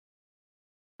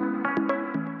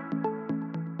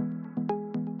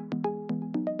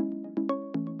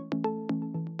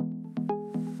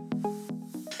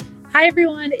Hi,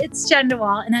 everyone. It's Jen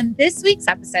DeWall. And on this week's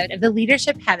episode of the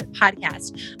Leadership Habit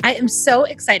Podcast, I am so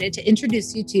excited to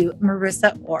introduce you to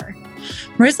Marissa Orr.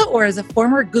 Marissa Orr is a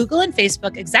former Google and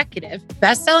Facebook executive,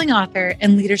 best-selling author,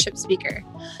 and leadership speaker.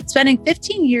 Spending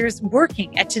 15 years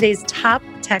working at today's top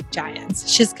tech giants,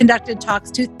 she's conducted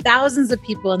talks to thousands of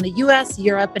people in the US,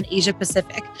 Europe, and Asia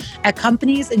Pacific at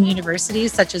companies and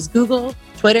universities such as Google,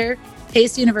 Twitter,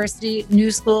 Pace University,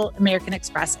 New School, American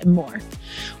Express, and more.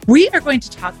 We are going to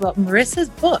talk about Marissa's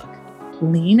book,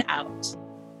 Lean Out.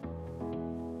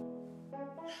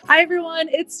 Hi, everyone.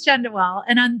 It's Jen DeWall.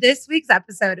 And on this week's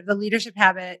episode of The Leadership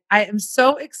Habit, I am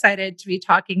so excited to be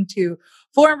talking to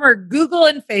former Google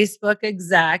and Facebook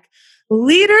exec,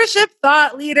 leadership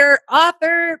thought leader,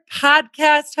 author,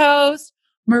 podcast host,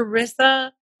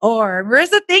 Marissa Orr.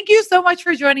 Marissa, thank you so much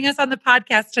for joining us on the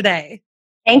podcast today.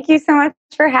 Thank you so much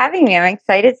for having me. I'm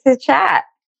excited to chat.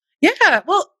 Yeah.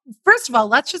 Well, first of all,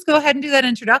 let's just go ahead and do that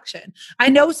introduction. I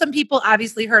know some people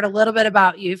obviously heard a little bit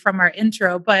about you from our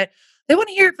intro, but they want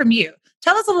to hear it from you.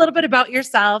 Tell us a little bit about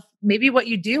yourself, maybe what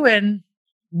you do and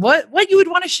what you would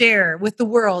want to share with the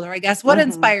world, or I guess what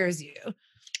inspires you.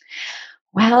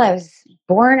 Well, I was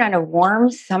born on a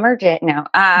warm summer day. No.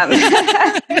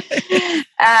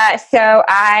 So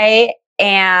I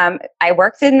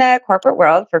worked in the corporate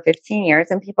world for 15 years,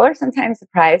 and people are sometimes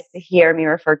surprised to hear me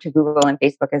refer to Google and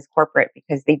Facebook as corporate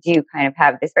because they do kind of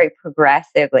have this very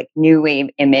progressive, like new wave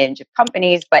image of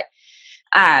companies, but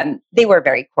they were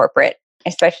very corporate,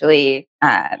 especially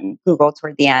Google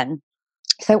toward the end.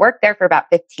 So I worked there for about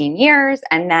 15 years.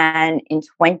 And then in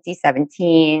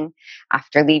 2017,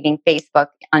 after leaving Facebook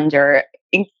under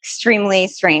extremely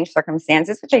strange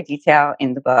circumstances, which I detail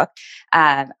in the book,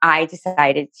 I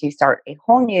decided to start a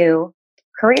whole new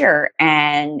career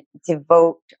and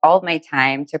devote all of my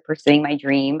time to pursuing my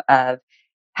dream of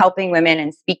helping women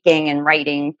and speaking and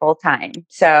writing full time.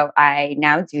 So I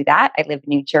now do that. I live in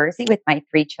New Jersey with my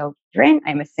 3 children.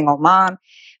 I'm a single mom.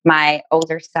 My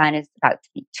older son is about to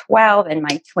be 12 and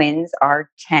my twins are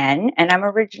 10. And I'm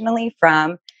originally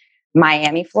from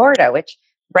Miami, Florida, which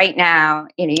right now,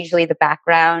 usually the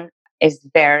background is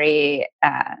very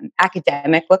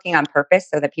academic looking on purpose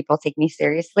so that people take me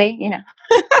seriously.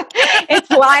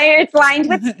 It's lined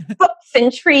with books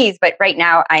and trees. But right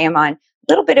now I am on a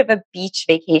little bit of a beach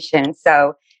vacation.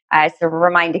 So it's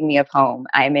reminding me of home.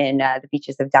 I'm in the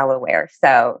beaches of Delaware.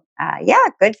 So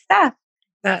good stuff.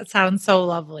 That sounds so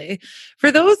lovely.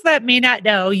 For those that may not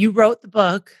know, you wrote the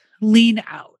book, Lean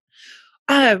Out.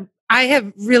 I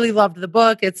have really loved the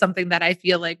book. It's something that I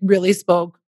feel like really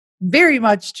spoke very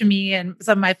much to me and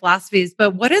some of my philosophies.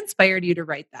 But what inspired you to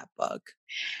write that book?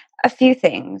 A few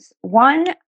things. One,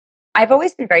 I've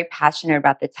always been very passionate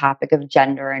about the topic of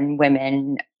gender and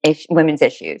women's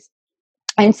issues.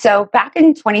 And so back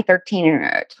in 2013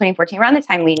 or 2014, around the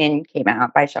time Lean In came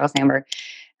out by Sheryl Sandberg,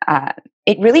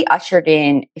 it really ushered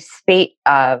in a spate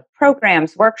of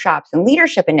programs, workshops, and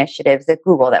leadership initiatives at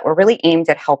Google that were really aimed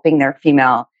at helping their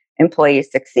female employees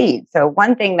succeed. So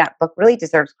one thing that book really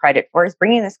deserves credit for is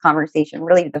bringing this conversation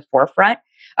really to the forefront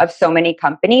of so many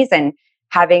companies and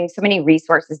having so many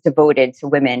resources devoted to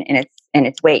women in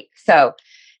its wake. So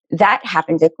that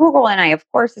happened at Google. And I, of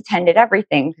course, attended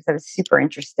everything because I was super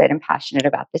interested and passionate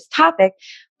about this topic.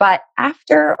 But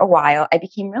after a while, I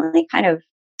became really kind of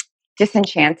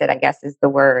disenchanted, I guess is the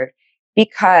word,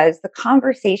 because the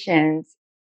conversations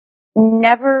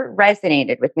never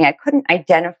resonated with me. I couldn't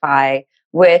identify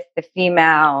with the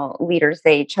female leaders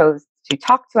they chose to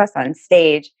talk to us on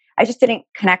stage. I just didn't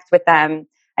connect with them.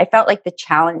 I felt like the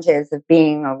challenges of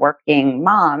being a working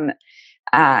mom,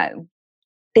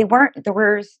 there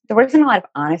wasn't a lot of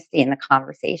honesty in the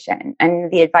conversation, and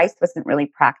the advice wasn't really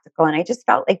practical. And I just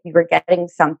felt like we were getting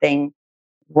something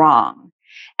wrong.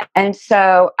 And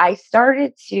so I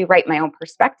started to write my own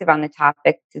perspective on the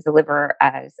topic to deliver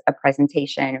as a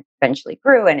presentation. It eventually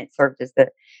grew and it served as the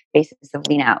basis of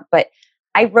Lean Out. But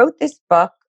I wrote this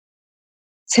book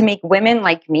to make women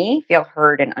like me feel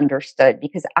heard and understood,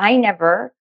 because I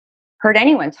never heard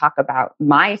anyone talk about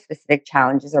my specific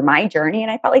challenges or my journey.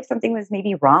 And I felt like something was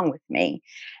maybe wrong with me.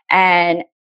 And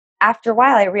after a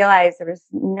while, I realized there was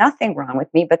nothing wrong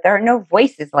with me, but there are no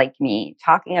voices like me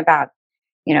talking about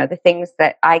the things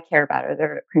that I care about or that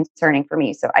are concerning for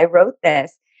me. So I wrote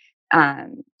this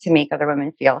to make other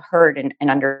women feel heard and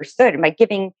understood, and by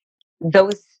giving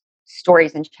those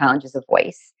stories and challenges a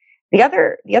voice. The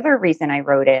other reason I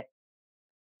wrote it,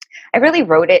 I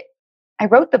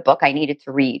wrote the book I needed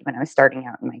to read when I was starting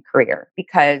out in my career,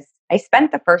 because I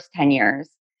spent the first 10 years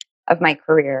of my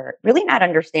career really not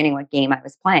understanding what game I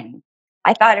was playing.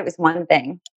 I thought it was one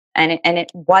thing, and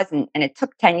it wasn't. And it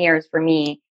took 10 years for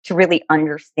me to really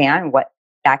understand what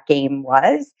that game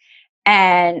was.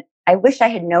 And I wish I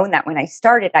had known that when I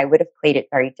started, I would have played it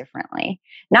very differently.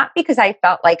 Not because I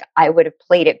felt like I would have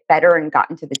played it better and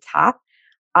gotten to the top.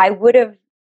 I would have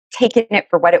taken it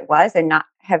for what it was and not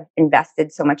have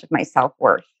invested so much of my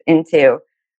self-worth into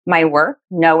my work,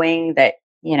 knowing that,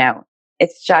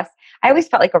 it's just, I always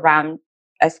felt like around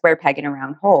a square peg in a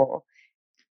round hole.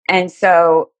 And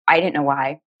so I didn't know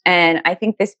why. And I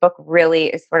think this book really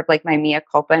is sort of like my mea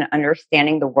culpa and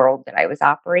understanding the world that I was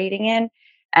operating in.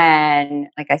 And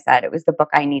like I said, it was the book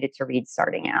I needed to read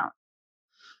starting out.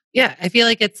 Yeah, I feel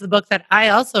like it's the book that I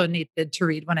also needed to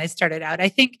read when I started out. I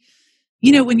think,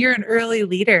 when you're an early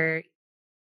leader,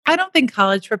 I don't think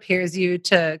college prepares you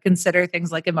to consider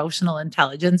things like emotional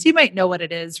intelligence. You might know what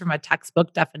it is from a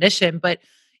textbook definition, but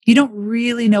you don't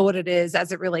really know what it is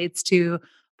as it relates to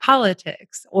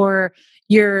politics or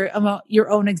your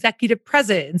own executive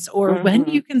presence or when Hmm.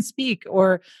 you can speak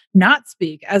or not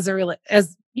speak as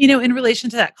in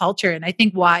relation to that culture. And I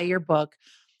think why your book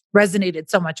resonated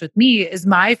so much with me is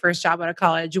my first job out of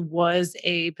college was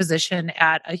a position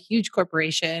at a huge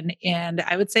corporation, and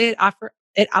I would say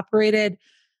it operated.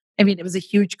 I mean, it was a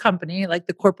huge company, like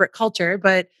the corporate culture,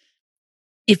 but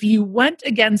if you went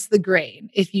against the grain,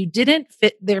 if you didn't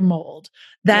fit their mold,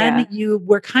 then Yeah. you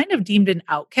were kind of deemed an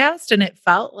outcast. And it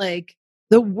felt like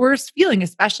the worst feeling,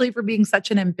 especially for being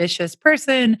such an ambitious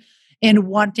person and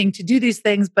wanting to do these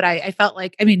things. But I felt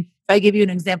like, I mean, if I give you an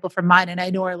example from mine, and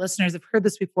I know our listeners have heard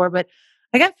this before, but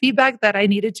I got feedback that I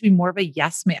needed to be more of a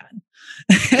yes man.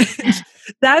 And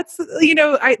that's,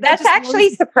 that That's just actually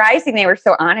always. surprising they were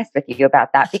so honest with you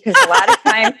about that, because a lot of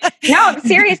times, no, I'm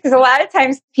serious, because a lot of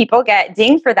times people get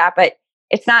dinged for that, but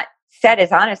it's not said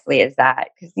as honestly as that,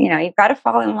 because, you've got to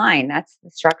fall in line. That's the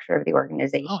structure of the Oh my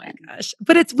organization. gosh.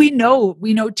 But we know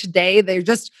today there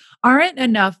just aren't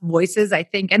enough voices, I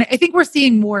think. And I think we're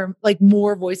seeing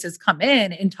more voices come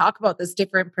in and talk about this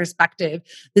different perspective,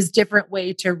 this different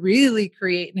way to really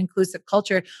create an inclusive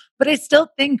culture. But I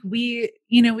still think we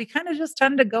kind of just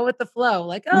tend to go with the flow,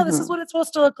 like, oh, this is Hmm. what it's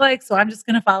supposed to look like. So I'm just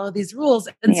going to follow these rules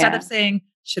instead of Yeah. saying,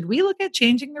 should we look at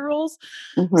changing the rules?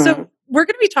 Hmm. So we're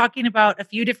going to be talking about a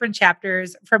few different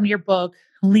chapters from your book,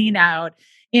 Lean Out.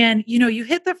 And you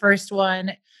hit the first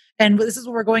one, and this is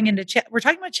what we're going into. We're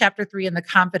talking about chapter 3 in the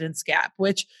confidence gap,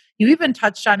 which you even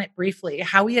touched on it briefly,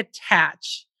 how we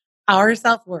attach our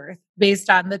self-worth based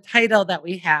on the title that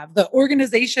we have, the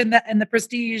organization and the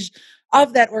prestige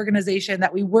of that organization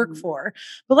that we work for.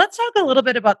 But let's talk a little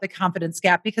bit about the confidence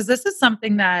gap, because this is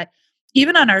something that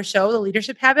even on our show, The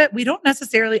Leadership Habit, we don't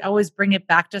necessarily always bring it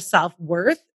back to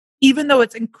self-worth, even though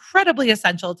it's incredibly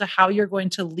essential to how you're going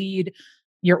to lead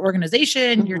your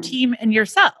organization, your Hmm. team, and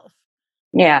yourself.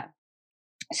 Yeah.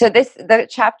 So the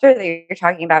chapter that you're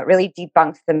talking about really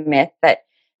debunks the myth that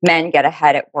men get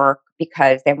ahead at work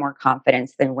because they have more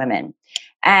confidence than women.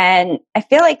 And I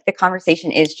feel like the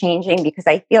conversation is changing, because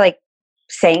I feel like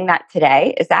saying that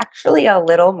today is actually a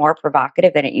little more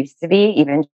provocative than it used to be,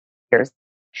 even years.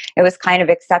 It was kind of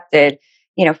accepted,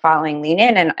 following Lean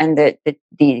In, and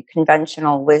the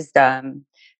conventional wisdom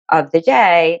of the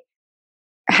day.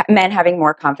 Men having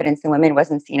more confidence than women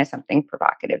wasn't seen as something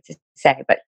provocative to say,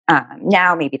 but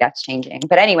now maybe that's changing.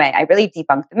 But anyway, I really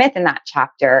debunked the myth in that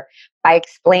chapter by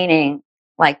explaining,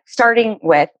 like, starting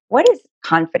with what is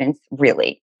confidence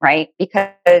really, right?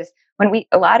 Because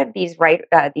a lot of these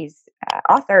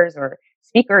authors or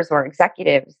speakers or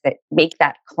executives that make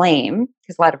that claim,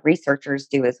 because a lot of researchers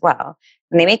do as well,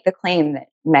 when they make the claim that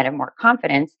men have more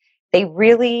confidence, they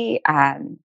really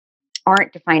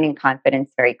aren't defining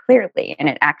confidence very clearly. And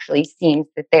it actually seems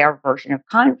that their version of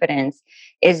confidence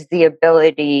is the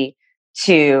ability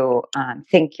to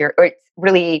or it's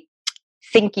really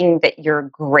thinking that you're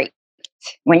great.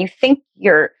 When you think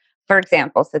for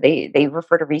example, so they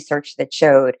refer to research that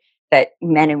showed that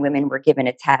men and women were given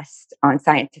a test on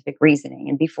scientific reasoning.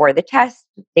 And before the test,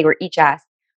 they were each asked,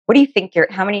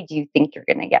 how many do you think you're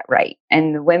going to get right?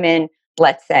 And the women,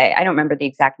 let's say, I don't remember the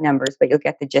exact numbers, but you'll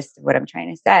get the gist of what I'm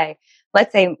trying to say.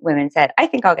 Let's say women said, I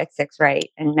think I'll get 6 right.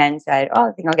 And men said, oh,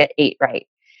 I think I'll get 8 right.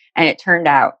 And it turned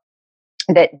out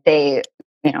that they,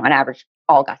 on average,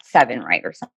 all got 7 right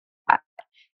or something like that.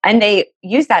 And they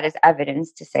use that as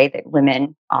evidence to say that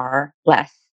women are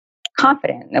less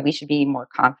confident, that we should be more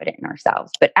confident in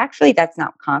ourselves. But actually, that's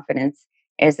not what confidence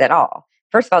is at all.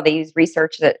 First of all, they use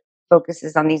research that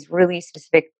focuses on these really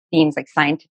specific themes like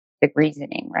scientific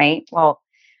reasoning, right? Well,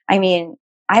 I mean,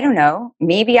 I don't know.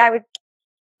 Maybe I would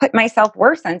put myself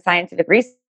worse on scientific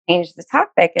research, change the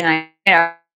topic, and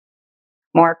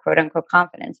more quote unquote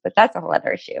confidence. But that's a whole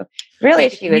other issue. The real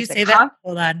Wait, issue can is you the say that?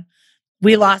 Hold on.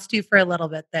 We lost you for a little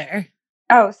bit there.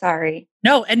 Oh, sorry.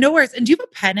 No, and no worries. And do you have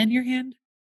a pen in your hand?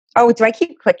 Oh, do I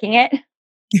keep clicking it?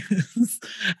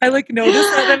 I like noticed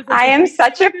that. I was like, I I am think she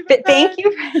such a might be about fit. Thank that.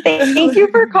 you. Thank you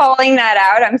for calling that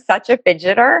out. I'm such a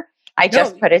fidgeter. I No,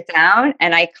 just put it down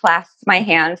and I clasped my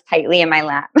hands tightly in my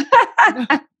lap. no.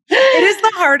 It is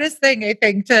the hardest thing, I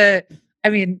think, I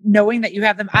mean, knowing that you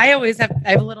have them. I have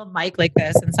a little mic like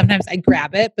this, and sometimes I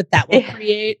grab it, but that will Yeah,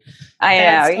 create I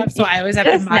bad know. stuff. So You I always have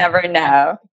to just never yeah,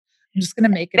 know. I'm just going to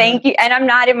make a note of Thank you. this. And I'm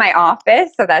not in my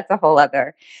office, so that's a whole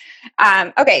other.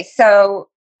 Okay, so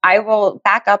I will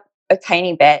back up a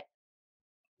tiny bit.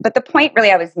 But the point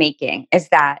really I was making is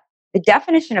that the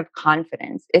definition of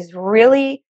confidence is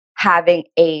really having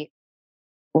a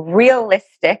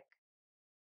realistic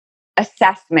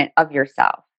assessment of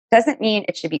yourself. Doesn't mean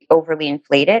it should be overly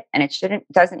inflated, and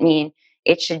doesn't mean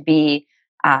it should be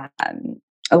um,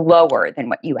 lower than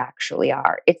what you actually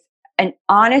are. It's an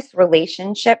honest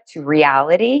relationship to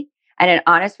reality and an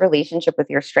honest relationship with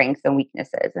your strengths and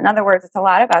weaknesses. In other words, it's a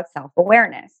lot about self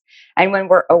awareness. And when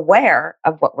we're aware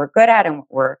of what we're good at and what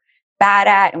we're bad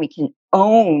at, and we can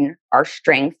own our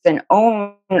strengths and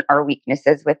own our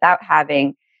weaknesses without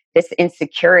having this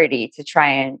insecurity to try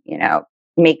and,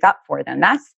 make up for them.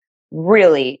 That's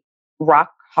really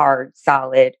rock hard,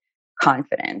 solid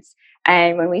confidence.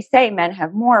 And when we say men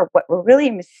have more, what we're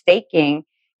really mistaking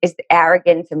is the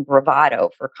arrogance and bravado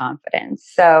for confidence.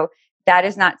 So that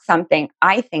is not something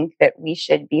I think that we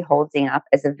should be holding up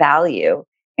as a value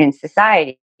in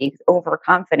society.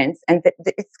 Overconfidence, and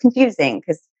it's confusing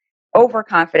because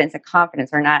overconfidence and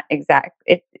confidence are not exact.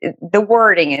 The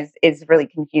wording is really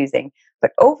confusing,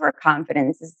 but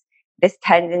overconfidence is this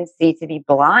tendency to be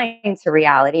blind to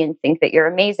reality and think that you're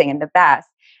amazing and the best.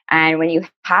 And when you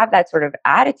have that sort of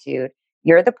attitude,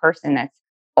 you're the person that's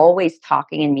always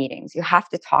talking in meetings. You have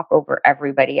to talk over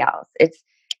everybody else.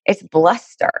 It's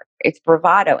bluster, it's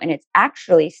bravado, and it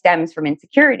actually stems from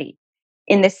insecurity.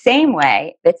 In the same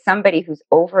way that somebody who's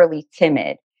overly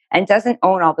timid and doesn't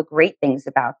own all the great things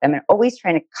about them and always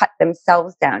trying to cut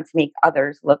themselves down to make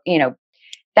others look,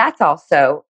 that's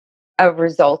also a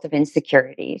result of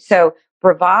insecurity. So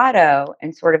bravado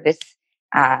and sort of this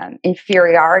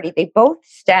inferiority, they both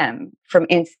stem from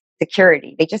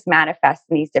insecurity. They just manifest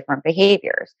in these different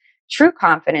behaviors. True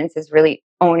confidence is really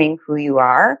owning who you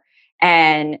are.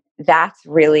 And that's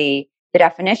really the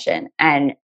definition.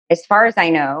 And as far as I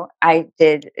know, I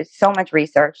did so much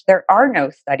research. There are no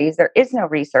studies, there is no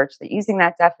research that using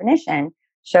that definition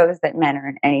shows that men are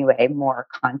in any way more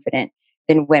confident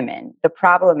than women. The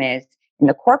problem is in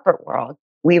the corporate world,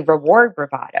 we reward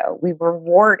bravado, we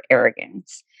reward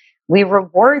arrogance, we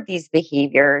reward these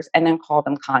behaviors and then call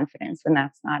them confidence when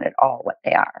that's not at all what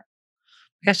they are.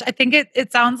 Gosh, I think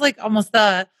it sounds like almost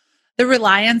the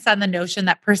reliance on the notion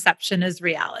that perception is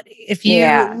reality. If you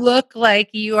Yeah. look like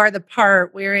you are the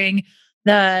part wearing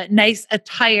the nice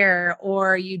attire,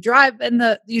 or you drive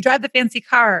the fancy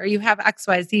car, or you have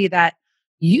XYZ, that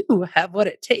you have what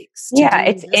it takes to Yeah,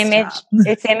 do this job.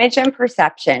 it's image and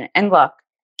perception. And look,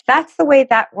 that's the way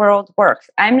that world works.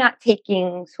 I'm not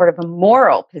taking sort of a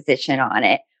moral position on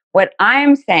it. What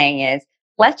I'm saying is,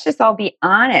 let's just all be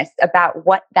honest about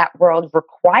what that world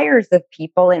requires of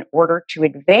people in order to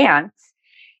advance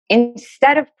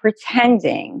instead of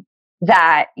pretending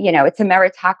that, it's a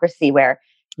meritocracy where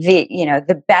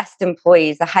the best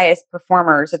employees, the highest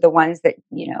performers are the ones that,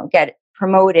 get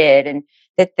promoted, and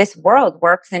that this world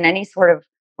works in any sort of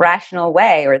rational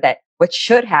way, or that what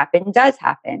should happen does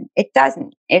happen. It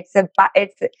doesn't.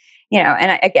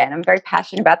 And again, I'm very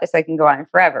passionate about this. So I can go on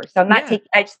forever. So I'm not Yeah. taking,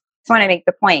 I just want to make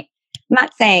the point. I'm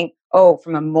not saying, oh,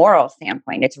 from a moral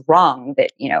standpoint, it's wrong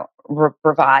that,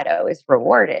 bravado is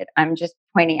rewarded. I'm just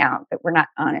pointing out that we're not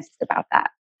honest about that.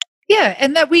 Yeah.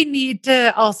 And that we need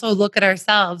to also look at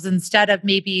ourselves instead of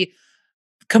maybe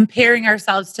comparing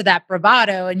ourselves to that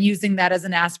bravado and using that as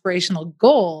an aspirational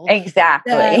goal, that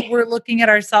Exactly. we're looking at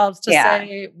ourselves to Yeah.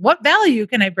 say, what value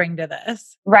can I bring to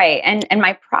this? Right. And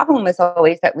my problem was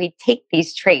always that we take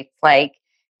these traits like,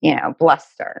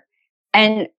 bluster,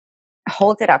 and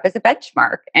hold it up as a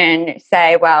benchmark and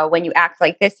say, well, when you act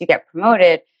like this, you get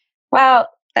promoted. Well,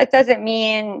 that doesn't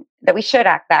mean that we should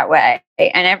act that way.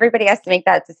 And everybody has to make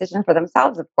that decision for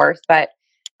themselves, of course. But,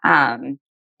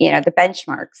 the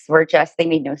benchmarks they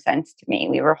made no sense to me.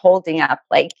 We were holding up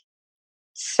like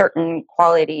certain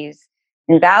qualities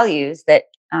and values that,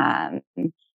 I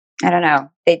don't know,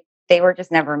 they were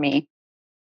just never me.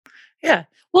 Yeah.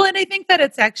 Well, and I think that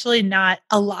it's actually not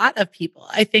a lot of people.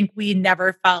 I think we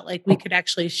never felt like we could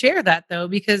actually share that, though,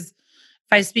 because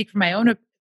if I speak from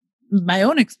my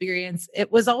own experience,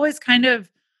 it was always kind of,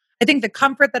 I think the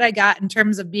comfort that I got in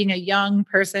terms of being a young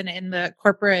person in the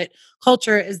corporate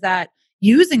culture is that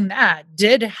using that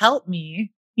did help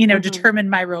me determine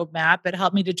my roadmap. It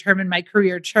helped me determine my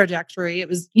career trajectory. It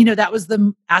was, that was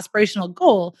the aspirational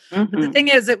goal. But the thing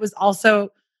is, it was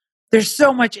also, there's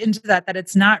so much into that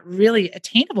it's not really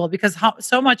attainable because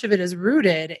so much of it is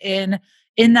rooted in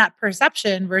that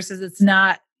perception versus it's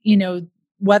not,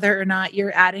 whether or not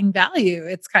you're adding value.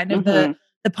 It's kind of the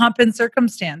pomp and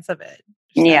circumstance of it.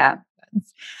 Yeah.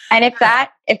 And if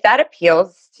that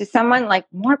appeals to someone, like,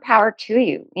 more power to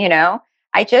you,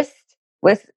 I just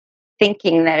was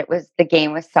thinking that the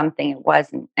game was something it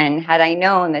wasn't. And had I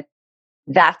known that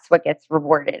that's what gets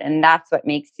rewarded and that's what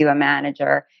makes you a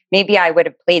manager, maybe I would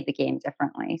have played the game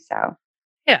differently. So,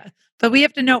 yeah. But we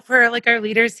have to note for like our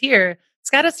leaders here, it's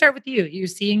got to start with you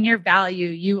seeing your value,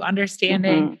 you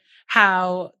understanding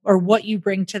how or what you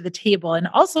bring to the table, and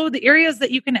also the areas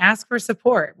that you can ask for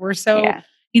support. We're so,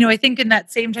 I think in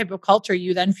that same type of culture,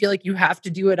 you then feel like you have to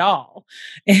do it all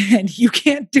and you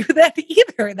can't do that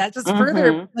either. That just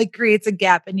further like creates a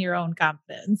gap in your own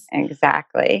confidence.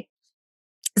 Exactly.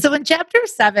 So in chapter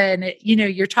 7,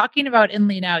 you're talking about in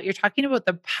Lean Out, you're talking about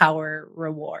the power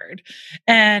reward,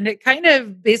 and it kind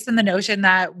of based on the notion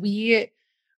that we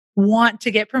want to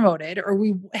get promoted or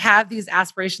we have these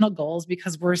aspirational goals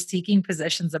because we're seeking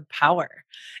positions of power.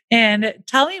 And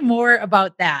tell me more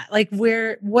about that. Like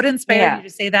what inspired you to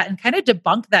say that and kind of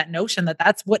debunk that notion that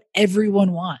that's what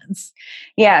everyone wants?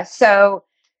 Yeah. So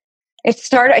I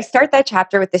start that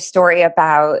chapter with the story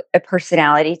about a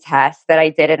personality test that I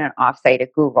did at an offsite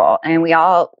at Google. And we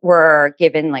all were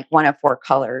given like one of 4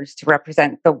 colors to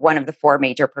represent one of the 4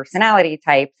 major personality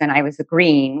types. And I was a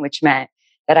green, which meant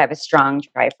that I have a strong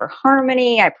drive for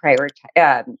harmony. I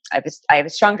have a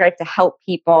strong drive to help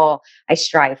people. I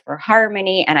strive for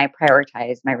harmony and I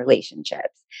prioritize my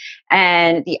relationships.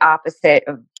 And the opposite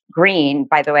of green,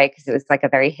 by the way, because it was like a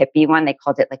very hippie one, they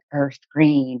called it like earth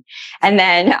green. And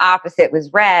then opposite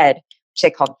was red, which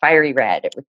they called fiery red.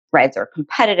 Reds are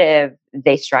competitive,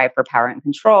 they strive for power and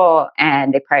control,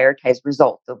 and they prioritize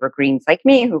results over greens like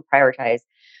me who prioritize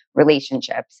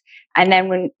relationships. And then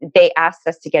when they asked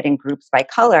us to get in groups by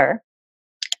color,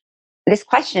 this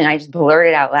question I just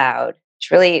blurted out loud,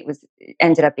 which really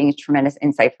ended up being a tremendous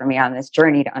insight for me on this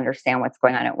journey to understand what's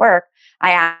going on at work.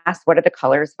 I asked, what are the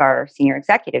colors of our senior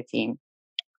executive team?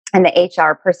 And the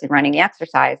HR person running the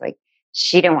exercise, like,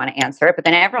 she didn't want to answer it, but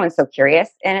then everyone's so curious.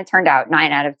 And it turned out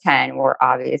 9 out of 10 were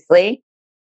obviously,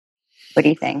 what do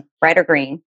you think? Red or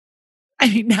green? I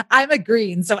mean, I'm a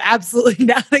green, so absolutely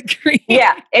not a green.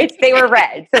 Yeah, they were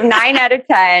red. So 9 out of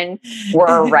 10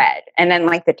 were red. And then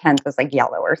like the 10th was like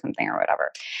yellow or something or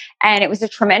whatever. And it was a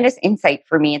tremendous insight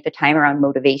for me at the time around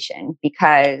motivation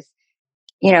because,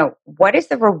 what is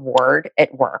the reward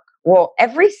at work? Well,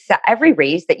 every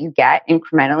raise that you get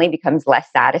incrementally becomes less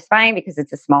satisfying because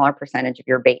it's a smaller percentage of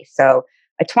your base. So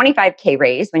a 25K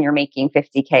raise when you're making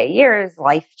 50K a year is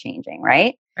life changing,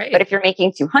 right? But if you're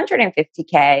making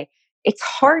 250K, it's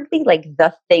hardly like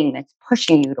the thing that's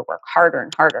pushing you to work harder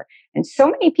and harder. And so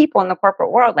many people in the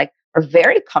corporate world are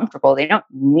very comfortable. They don't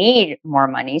need more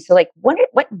money. So like what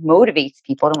motivates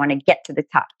people to want to get to the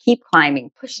top, keep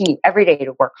climbing, pushing you every day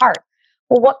to work hard?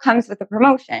 Well, what comes with the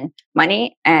promotion?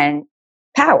 Money and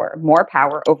power, more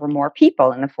power over more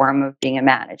people in the form of being a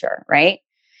manager, right?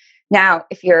 Now,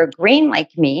 if you're a green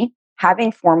like me,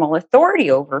 having formal authority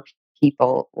over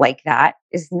people like that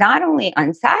is not only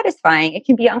unsatisfying, it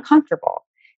can be uncomfortable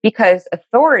because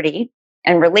authority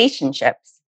and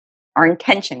relationships are in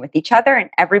tension with each other and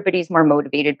everybody's more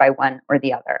motivated by one or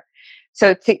the other.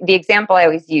 So the example I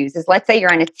always use is, let's say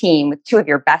you're on a team with 2 of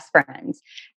your best friends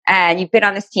and you've been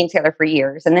on this team together for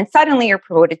years, and then suddenly you're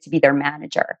promoted to be their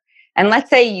manager. And let's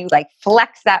say you like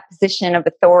flex that position of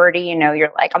authority,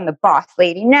 you're like, I'm the boss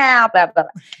lady now, blah, blah,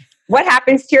 blah. What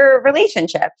happens to your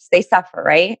relationships? They suffer,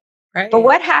 right? Right. But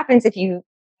what happens if you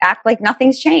act like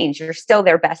nothing's changed? You're still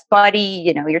their best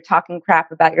buddy. You're talking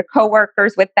crap about your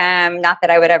coworkers with them. Not that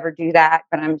I would ever do that,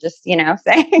 but I'm just,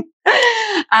 saying.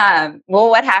 Well,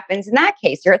 what happens in that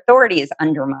case? Your authority is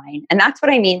undermined. And that's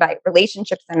what I mean by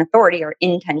relationships and authority are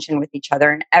in tension with each other.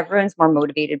 And everyone's more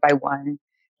motivated by one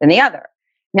than the other.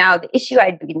 Now, the issue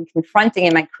I'd been confronting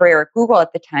in my career at Google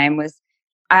at the time was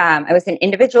I was an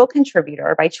individual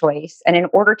contributor by choice. And in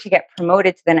order to get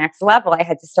promoted to the next level, I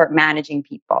had to start managing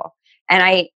people. And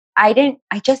I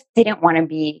just didn't want to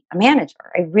be a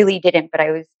manager. I really didn't, but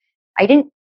I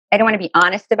didn't want to be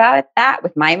honest about that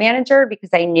with my manager because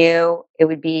I knew it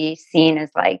would be seen as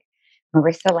like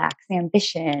Marissa lacks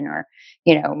ambition or,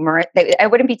 I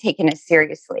wouldn't be taken as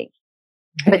seriously.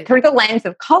 Right. But through the lens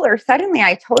of color, suddenly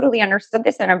I totally understood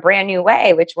this in a brand new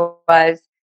way, which was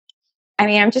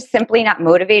I'm just simply not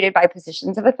motivated by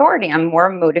positions of authority. I'm more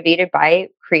motivated by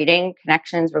creating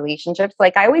connections, relationships.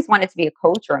 Like I always wanted to be a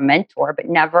coach or a mentor, but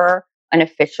never an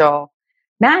official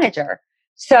manager.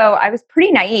 So I was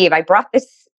pretty naive. I brought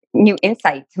this new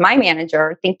insight to my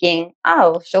manager thinking,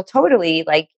 oh, she'll totally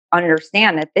like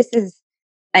understand that this is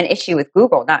an issue with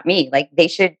Google, not me. Like they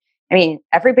should,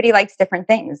 everybody likes different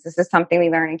things. This is something we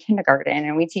learn in kindergarten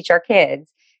and we teach our kids.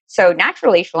 So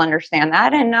naturally, she'll understand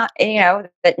that, and not,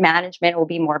 that management will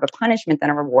be more of a punishment than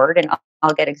a reward, and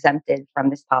I'll get exempted from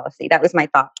this policy. That was my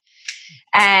thought.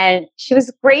 And she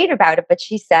was great about it, but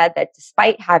she said that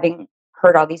despite having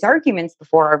heard all these arguments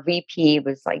before, our VP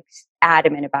was like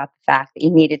adamant about the fact that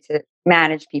you needed to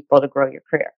manage people to grow your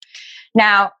career.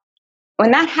 Now,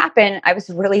 when that happened, I was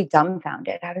really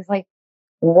dumbfounded. I was like,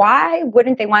 why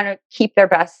wouldn't they want to keep their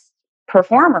best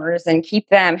performers and keep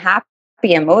them happy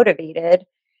and motivated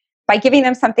by giving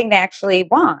them something they actually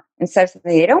want instead of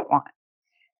something they don't want?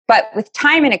 But with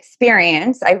time and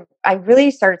experience, I really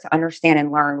started to understand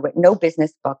and learn what no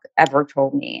business book ever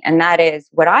told me. And that is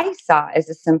what I saw as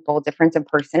a simple difference in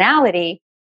personality,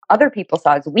 other people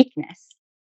saw as weakness.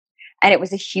 And it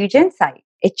was a huge insight.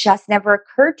 It just never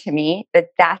occurred to me that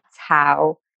that's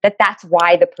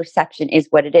why the perception is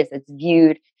what it is. It's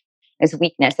viewed as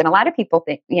weakness. And a lot of people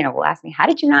think, will ask me, how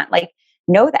did you not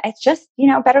know that? It's just,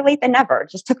 better late than never. It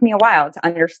just took me a while to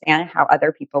understand how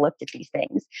other people looked at these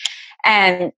things.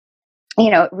 And,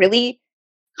 it really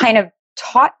kind of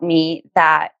taught me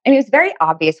that, it was very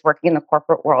obvious working in the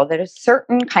corporate world that a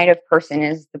certain kind of person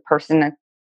is the person that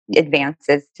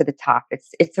advances to the top.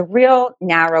 It's a real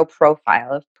narrow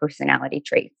profile of personality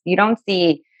traits. You don't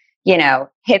see,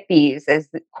 hippies as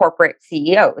the corporate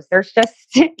CEOs. There's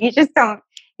just, you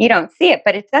don't see it,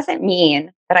 but it doesn't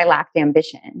mean that I lacked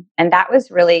ambition. And that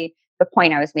was really the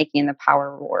point I was making in the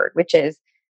power reward, which is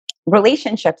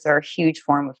relationships are a huge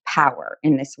form of power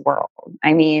in this world.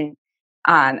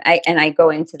 I go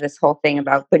into this whole thing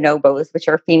about bonobos, which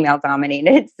are female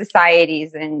dominated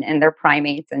societies and they're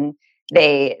primates, and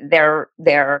their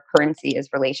currency is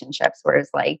relationships. Whereas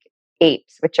like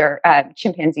apes, which are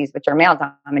chimpanzees, which are male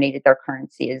dominated, their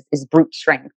currency is brute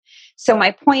strength. So my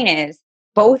point is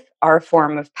both are a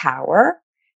form of power.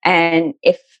 And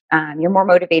if you're more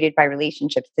motivated by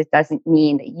relationships, it doesn't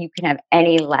mean that you can have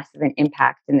any less of an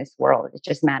impact in this world. It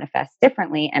just manifests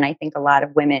differently. And I think a lot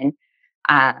of women,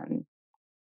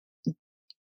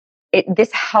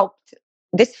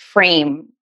 this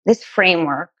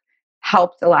framework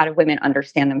helped a lot of women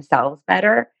understand themselves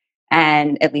better.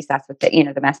 And at least that's what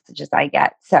the messages I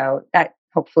get. So that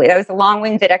hopefully that was a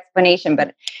long-winded explanation,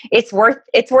 but it's worth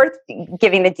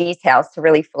giving the details to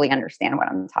really fully understand what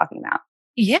I'm talking about.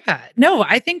 Yeah, no,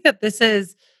 I think that this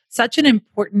is such an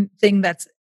important thing. That's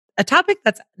a topic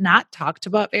that's not talked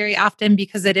about very often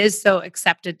because it is so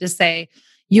accepted to say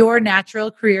your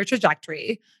natural career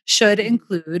trajectory should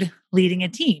include leading a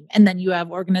team. And then you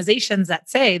have organizations that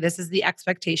say this is the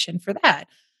expectation for that.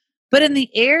 But in the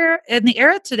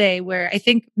era today, where I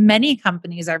think many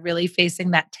companies are really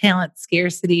facing that talent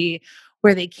scarcity,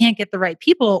 where they can't get the right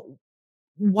people,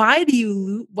 why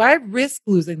risk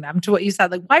losing them, to what you said?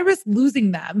 Like, why risk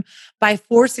losing them by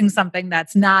forcing something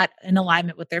that's not in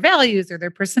alignment with their values or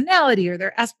their personality or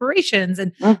their aspirations?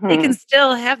 And they can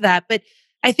still have that. But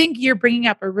I think you're bringing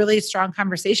up a really strong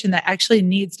conversation that actually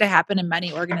needs to happen in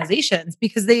many organizations,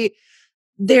 because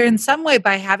they're in some way,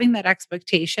 by having that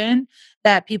expectation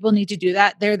that people need to do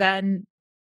that, they're then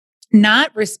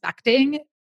not respecting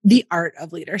the art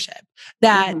of leadership.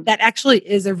 That actually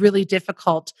is a really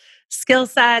difficult skill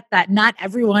set, that not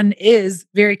everyone is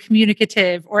very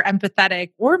communicative or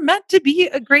empathetic or meant to be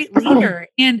a great leader.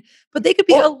 But they could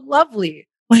be a lovely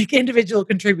individual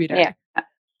contributor. Yeah.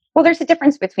 Well, there's a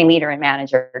difference between leader and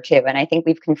manager too. And I think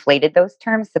we've conflated those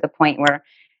terms to the point where,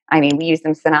 we use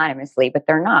them synonymously, but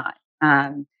they're not.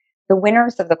 The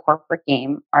winners of the corporate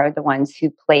game are the ones who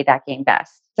play that game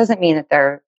best. Doesn't mean that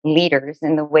they're leaders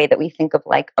in the way that we think of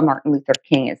like a Martin Luther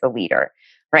King as a leader,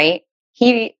 right?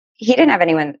 He didn't have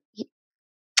anyone. He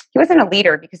wasn't a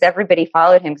leader because everybody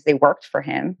followed him because they worked for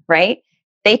him, right?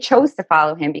 They chose to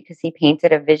follow him because he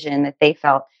painted a vision that they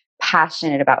felt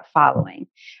passionate about following.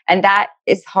 And that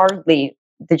is hardly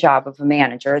the job of a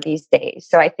manager these days.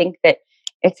 So I think that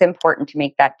it's important to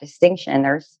make that distinction.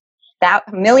 There's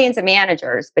millions of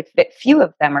managers, but few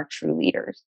of them are true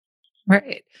leaders.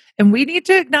 Right. And we need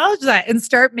to acknowledge that and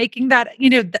start making that,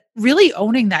 really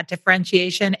owning that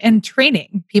differentiation and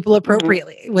training people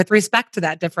appropriately with respect to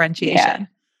that differentiation.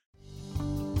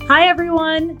 Yeah. Hi,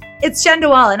 everyone. It's Jen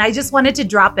DeWall, and I just wanted to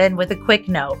drop in with a quick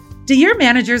note. Do your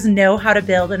managers know how to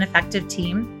build an effective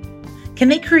team? Can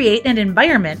they create an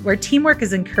environment where teamwork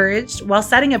is encouraged while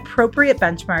setting appropriate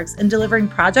benchmarks and delivering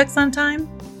projects on time?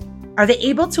 Are they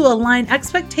able to align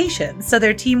expectations so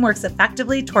their team works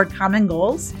effectively toward common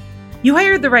goals? You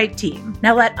hired the right team.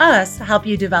 Now let us help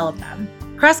you develop them.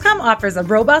 Crestcom offers a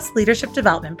robust leadership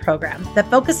development program that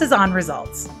focuses on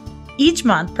results. Each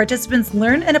month, participants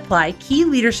learn and apply key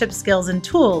leadership skills and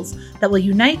tools that will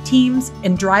unite teams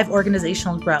and drive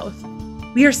organizational growth.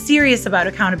 We are serious about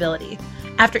accountability.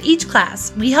 After each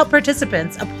class, we help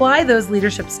participants apply those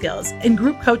leadership skills in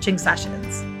group coaching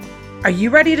sessions. Are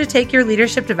you ready to take your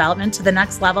leadership development to the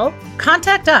next level?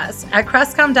 Contact us at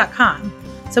crestcom.com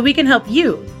so we can help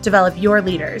you develop your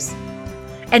leaders.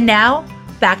 And now,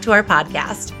 back to our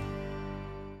podcast.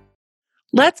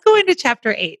 Let's go into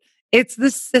chapter 8. It's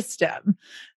the system.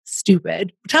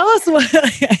 Stupid. Tell us what,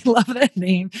 I love that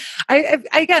name. I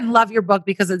again love your book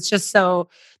because it's just so,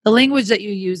 the language that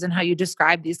you use and how you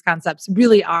describe these concepts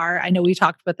really are, I know we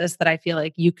talked about this, that I feel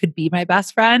like you could be my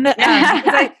best friend.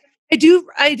 I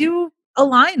do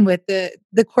align with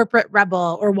the corporate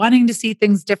rebel or wanting to see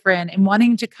things different and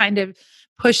wanting to kind of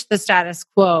push the status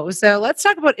quo. So let's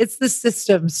talk about it's the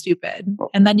system, stupid.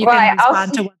 And then you can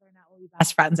respond to whether or not we'll be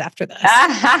best friends after this.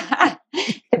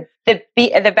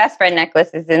 The best friend necklace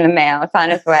is in the mail. It's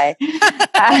on its way.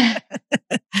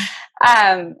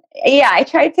 I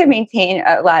try to maintain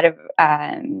a lot of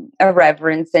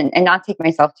irreverence and not take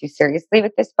myself too seriously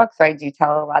with this book. So I do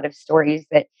tell a lot of stories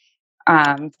that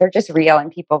they're just real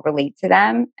and people relate to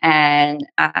them. And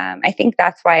I think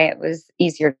that's why it was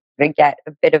easier to get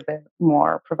a bit of a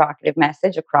more provocative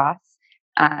message across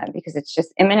because it's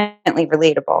just eminently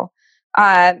relatable.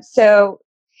 So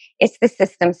it's the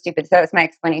system, stupid. So that was my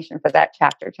explanation for that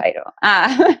chapter title.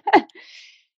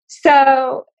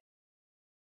 So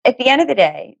at the end of the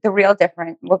day, the real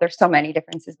difference, well, there's so many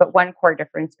differences, but one core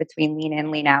difference between lean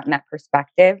in, lean out in that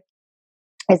perspective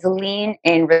is lean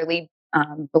in really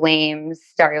blames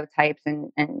stereotypes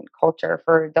and culture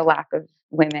for the lack of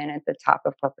women at the top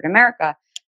of corporate America.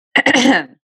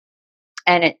 And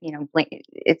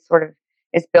it sort of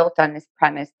is built on this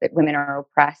premise that women are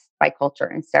oppressed by culture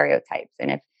and stereotypes.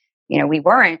 And if, we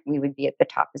weren't, we would be at the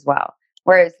top as well.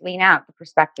 Whereas lean out, the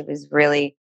perspective is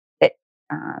really that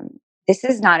this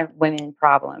is not a women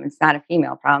problem. It's not a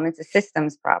female problem. It's a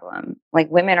systems problem.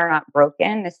 Like women are not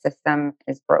broken. The system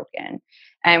is broken.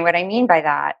 And what I mean by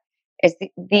that is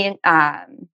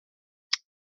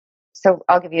so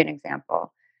I'll give you an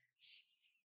example.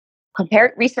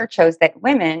 Research shows that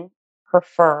women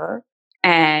prefer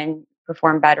and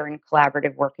perform better in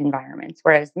collaborative work environments,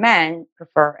 whereas men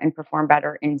prefer and perform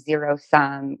better in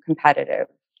zero-sum competitive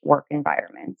work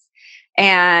environments.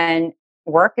 And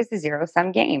work is a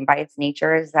zero-sum game by its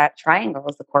nature, is that triangle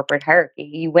is the corporate hierarchy.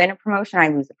 You win a promotion, I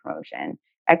lose a promotion.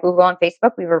 At Google and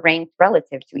Facebook, we were ranked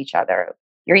relative to each other.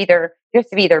 You have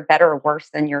to be either better or worse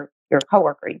than your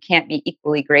coworker. You can't be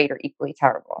equally great or equally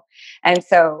terrible. And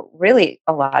so really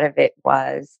a lot of it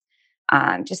was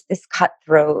just this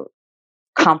cutthroat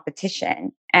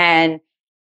competition. And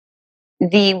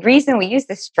the reason we use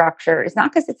this structure is not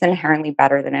because it's inherently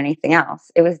better than anything else.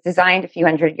 It was designed a few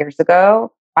hundred years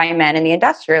ago by men in the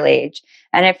industrial age.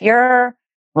 And if you're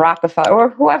Rockefeller or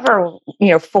whoever,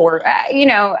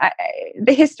 the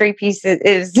history piece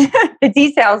is the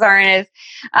details aren't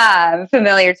as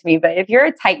familiar to me. But if you're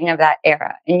a titan of that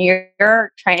era and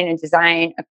you're trying to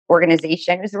design an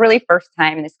organization, it was the really first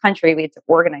time in this country we had to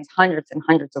organize hundreds and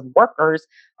hundreds of workers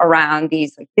around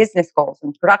these like business goals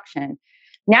and production.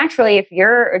 Naturally, if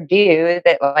you're a dude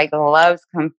that loves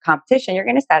competition, you're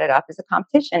going to set it up as a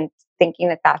competition, thinking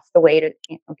that that's the way to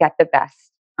get the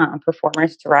best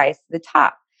performers to rise to the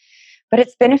top. But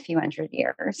it's been a few hundred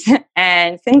years.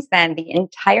 And since then, the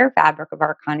entire fabric of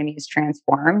our economy is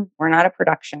transformed. We're not a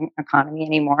production economy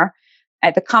anymore.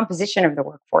 The composition of the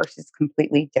workforce is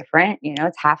completely different.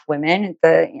 It's half women at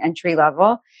the entry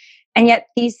level. And yet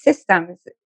these systems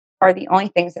are the only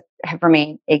things that have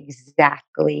remained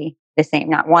exactly the same.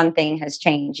 Not one thing has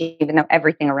changed, even though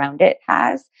everything around it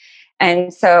has.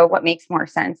 And so what makes more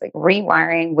sense, like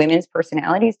rewiring women's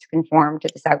personalities to conform to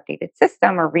this outdated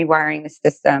system or rewiring the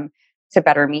system to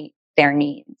better meet their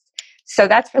needs? So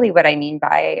that's really what I mean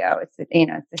by, it's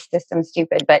the system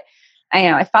stupid. But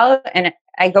I follow and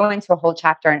I go into a whole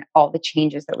chapter on all the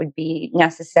changes that would be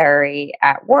necessary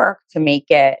at work to make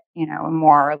it, a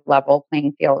more level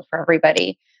playing field for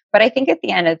everybody. But I think at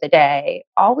the end of the day,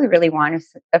 all we really want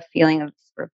is a feeling of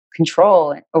sort of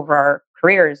control over our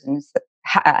careers and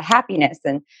happiness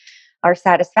and our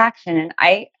satisfaction. And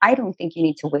I don't think you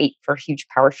need to wait for huge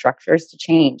power structures to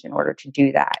change in order to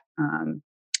do that.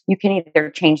 You can either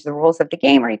change the rules of the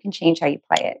game or you can change how you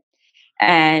play it.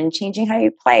 And changing how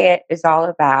you play it is all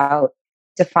about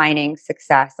defining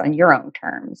success on your own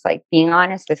terms, like being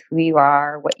honest with who you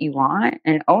are, what you want,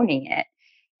 and owning it.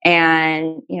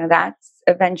 And, that's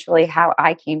eventually how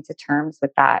I came to terms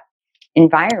with that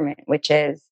environment, which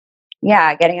is,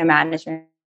 yeah, getting a management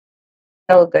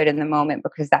feel good in the moment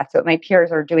because that's what my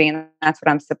peers are doing and that's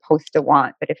what I'm supposed to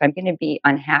want. But if I'm going to be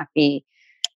unhappy,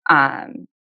 um,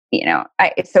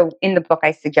 so in the book,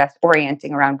 I suggest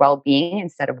orienting around well-being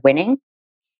instead of winning.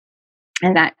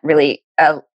 And that really,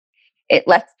 it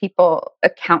lets people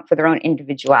account for their own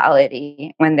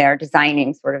individuality when they're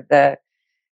designing sort of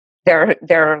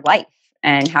their life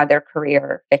and how their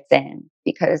career fits in.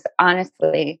 Because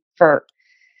honestly, for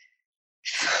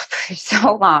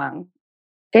so long,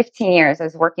 15 years, I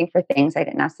was working for things I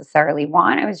didn't necessarily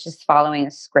want. I was just following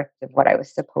a script of what I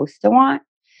was supposed to want.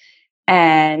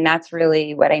 And that's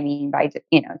really what I mean by,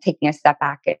 taking a step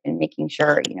back and making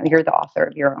sure, you're the author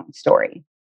of your own story.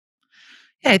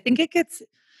 Yeah, I think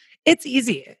it's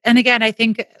easy. And again, I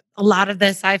think a lot of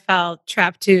this I felt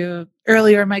trapped to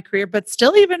earlier in my career, but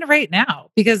still even right now,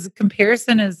 because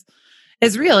comparison is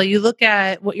real. You look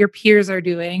at what your peers are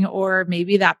doing, or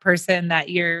maybe that person that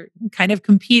you're kind of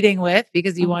competing with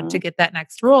because you want to Mhm. get that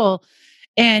next role.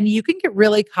 And you can get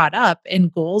really caught up in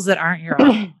goals that aren't your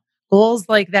own. Goals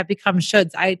like that become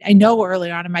shoulds. I know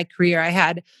early on in my career, I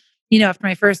had, after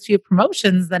my first few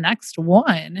promotions, the next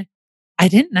one, I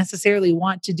didn't necessarily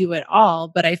want to do it all,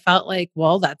 but I felt like,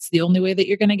 well, that's the only way that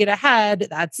you're going to get ahead.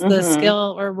 That's the Mhm.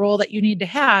 skill or role that you need to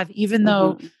have, even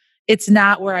though Mhm. it's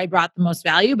not where I brought the most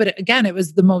value. But again, it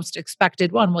was the most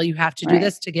expected one. Well, you have to do Right.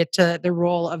 this to get to the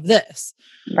role of this.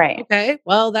 Right. Okay.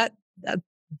 Well, that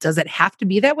does it have to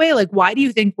be that way? Like, why do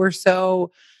you think we're so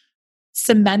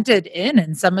cemented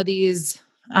in some of these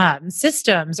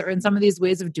systems or in some of these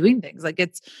ways of doing things? Like,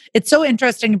 it's so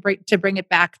interesting to bring it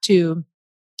back to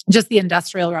just the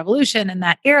industrial revolution and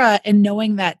that era, and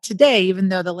knowing that today, even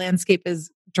though the landscape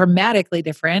is dramatically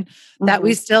different, that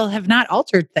we Mhm. still have not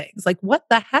altered things. Like, what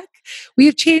the heck?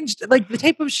 We've changed like the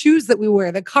type of shoes that we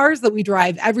wear, the cars that we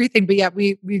drive, everything, but yet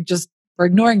we're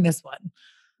ignoring this one.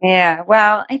 Yeah.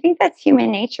 Well, I think that's human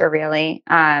nature, really.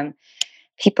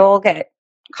 People get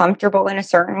comfortable in a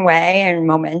certain way and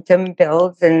momentum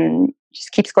builds and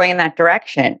just keeps going in that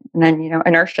direction. And then,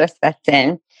 inertia sets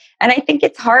in. And I think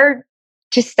it's hard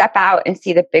to step out and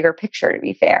see the bigger picture, to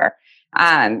be fair.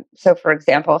 So, for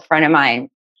example, a friend of mine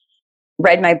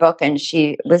read my book and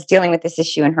she was dealing with this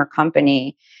issue in her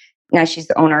company. Now she's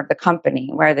the owner of the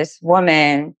company, where this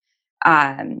woman,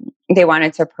 they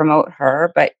wanted to promote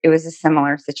her, but it was a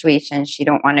similar situation. She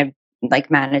don't want to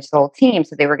like manage the whole team.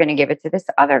 So they were going to give it to this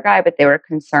other guy, but they were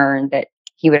concerned that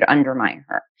he would undermine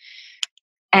her.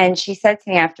 And she said to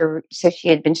me after, so she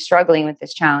had been struggling with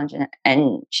this challenge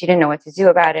and she didn't know what to do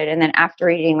about it. And then after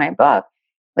reading my book,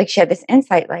 like she had this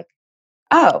insight, like,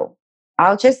 oh,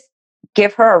 I'll just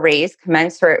give her a raise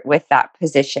commensurate with that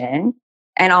position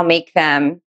and I'll make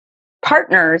them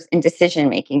partners in decision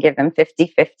making, give them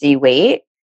 50-50 weight.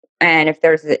 And if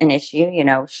there's an issue,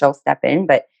 she'll step in,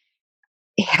 but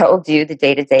he'll do the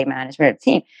day to day management of the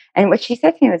team. And what she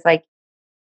said to me was like,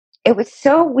 it was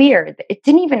so weird. It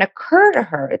didn't even occur to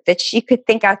her that she could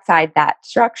think outside that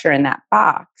structure and that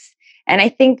box. And I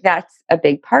think that's a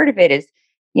big part of it is,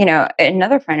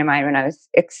 another friend of mine, when I was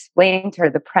explaining to her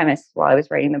the premise while I was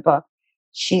writing the book,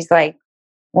 she's like,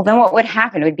 well, then what would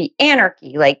happen? It would be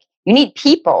anarchy. Like you need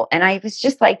people. And I was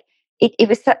just like, I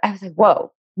was like,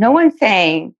 whoa, no one's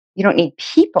saying you don't need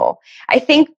people. I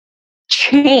think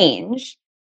change,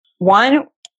 one,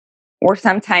 we're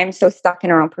sometimes so stuck in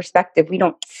our own perspective, we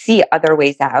don't see other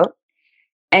ways out.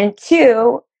 And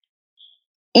two,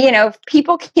 if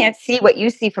people can't see what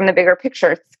you see from the bigger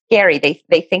picture, it's scary.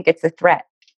 They think it's a threat.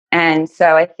 And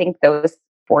so I think those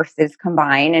forces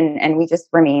combine and we just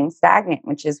remain stagnant,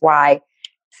 which is why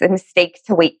it's a mistake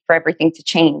to wait for everything to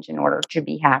change in order to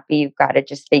be happy. You've got to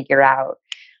just figure out,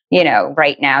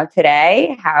 right now,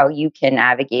 today, how you can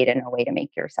navigate in a way to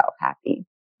make yourself happy.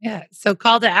 Yeah. So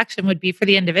call to action would be for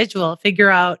the individual,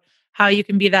 figure out how you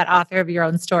can be that author of your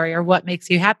own story or what makes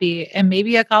you happy. And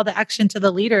maybe a call to action to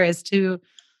the leader is to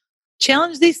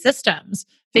challenge these systems.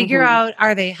 Figure Hmm. out,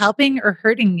 are they helping or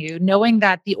hurting you? Knowing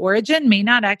that the origin may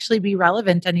not actually be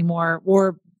relevant anymore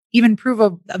or even prove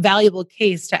a valuable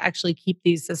case to actually keep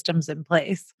these systems in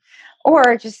place.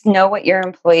 Or just know what your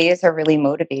employees are really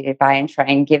motivated by and try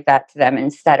and give that to them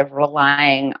instead of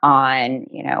relying on,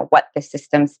 what the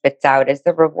system spits out as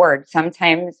the reward.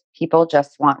 Sometimes people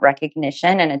just want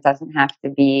recognition and it doesn't have to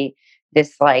be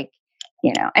this like,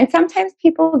 and sometimes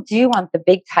people do want the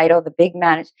big title, the big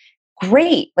manage.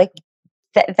 Great. Like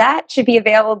that should be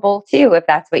available too if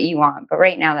that's what you want. But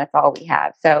right now, that's all we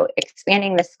have. So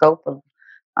expanding the scope of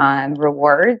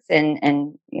rewards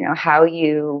and how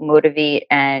you motivate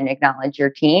and acknowledge your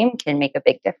team can make a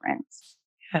big difference.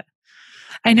 Yeah.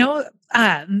 I know.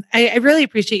 I really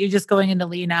appreciate you just going into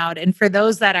lean out. And for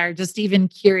those that are just even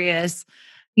curious,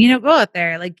 go out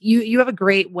there. Like you have a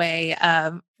great way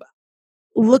of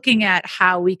looking at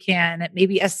how we can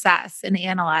maybe assess and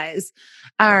analyze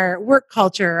our work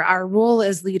culture, our role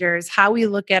as leaders, how we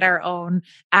look at our own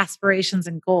aspirations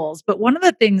and goals. But one of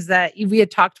the things that we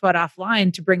had talked about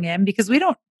offline to bring in, because we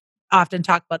don't often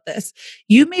talk about this,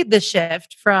 you made the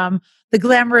shift from the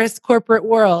glamorous corporate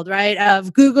world, right,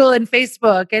 of Google and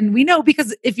Facebook. And we know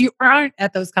because if you aren't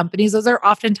at those companies, those are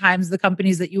oftentimes the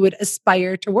companies that you would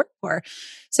aspire to work for.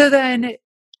 So then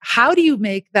how do you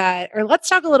make that, or let's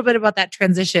talk a little bit about that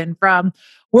transition from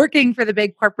working for the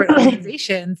big corporate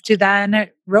organizations to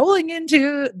then rolling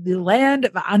into the land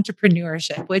of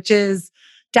entrepreneurship, which is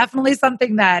definitely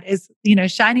something that is,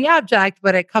 shiny object,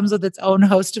 but it comes with its own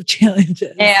host of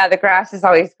challenges. Yeah, the grass is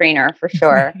always greener for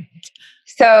sure. Right.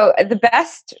 So the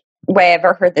best way I've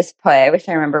ever heard this play, I wish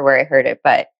I remember where I heard it,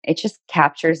 but it just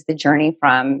captures the journey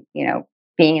from,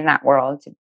 being in that world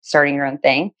to starting your own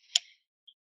thing.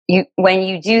 When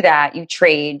you do that, you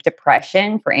trade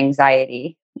depression for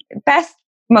anxiety. Best,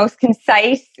 most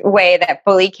concise way that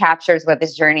fully captures what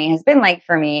this journey has been like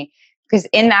for me. Because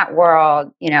in that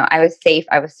world, I was safe,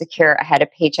 I was secure, I had a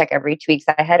paycheck every 2 weeks.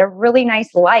 I had a really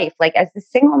nice life. Like as the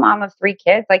single mom of 3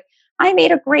 kids, like I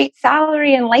made a great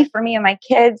salary and life for me and my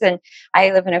kids. And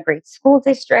I live in a great school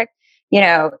district.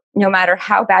 No matter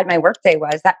how bad my workday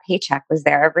was, that paycheck was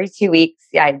there every 2 weeks.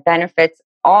 I had benefits.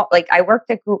 All like I worked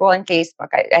at Google and Facebook.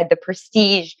 I had the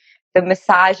prestige, the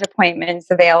massage appointments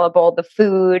available, the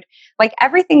food, like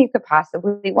everything you could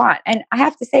possibly want. And I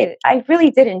have to say that I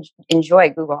really did enjoy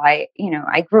Google. I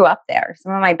grew up there.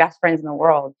 Some of my best friends in the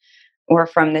world were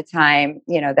from the time,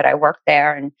 that I worked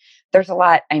there. And there's a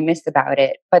lot I miss about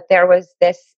it. But there was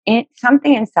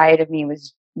something inside of me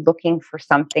was looking for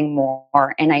something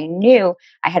more. And I knew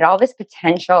I had all this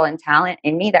potential and talent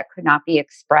in me that could not be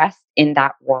expressed in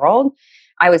that world.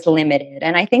 I was limited.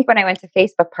 And I think when I went to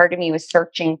Facebook, part of me was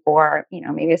searching for,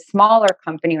 maybe a smaller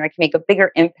company where I could make a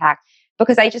bigger impact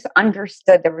because I just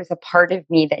understood there was a part of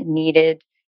me that needed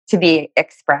to be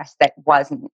expressed that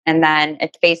wasn't. And then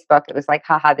at Facebook, it was like,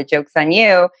 haha, the joke's on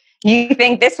you. You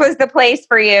think this was the place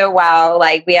for you? Well,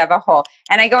 like we have a whole,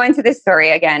 and I go into this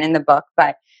story again in the book,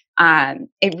 but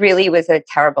it really was a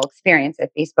terrible experience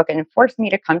at Facebook and it forced me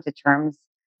to come to terms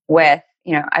with,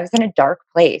 I was in a dark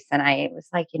place and I was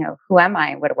like, who am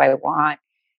I? What do I want?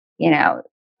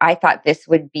 I thought this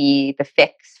would be the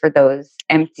fix for those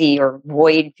empty or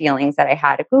void feelings that I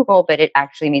had at Google, but it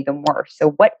actually made them worse.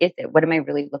 So what is it? What am I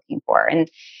really looking for?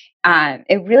 And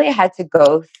it really had to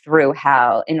go through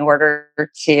hell in order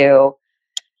to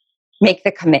make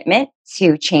the commitment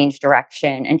to change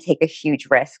direction and take a huge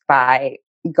risk by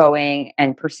going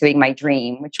and pursuing my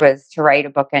dream, which was to write a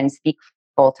book and speak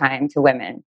full time to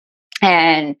women.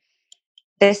 And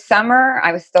this summer,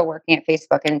 I was still working at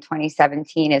Facebook in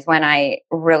 2017 is when I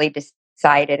really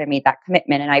decided I made that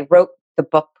commitment. And I wrote the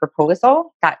book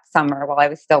proposal that summer while I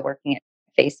was still working at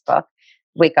Facebook,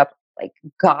 wake up like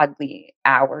godly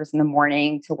hours in the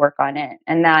morning to work on it.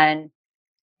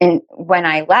 And when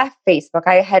I left Facebook,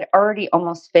 I had already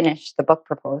almost finished the book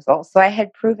proposal. So I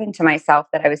had proven to myself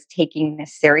that I was taking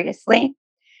this seriously.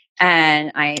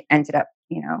 And I ended up,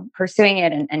 pursuing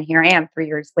it. And here I am 3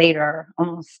 years later,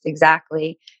 almost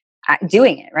exactly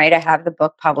doing it, right? I have the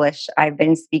book published. I've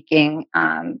been speaking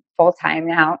full time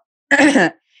now.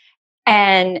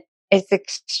 And it's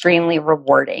extremely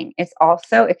rewarding. It's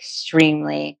also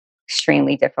extremely,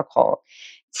 extremely difficult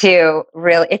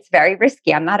it's very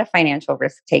risky. I'm not a financial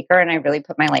risk taker. And I really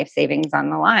put my life savings on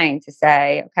the line to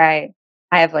say, okay,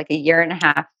 I have like a year and a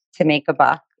half to make a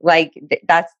buck. Like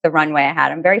that's the runway I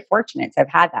had. I'm very fortunate to have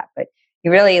had that, but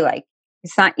you really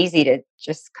it's not easy to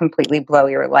just completely blow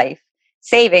your life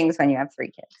savings when you have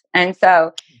 3 kids. And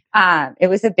so it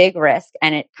was a big risk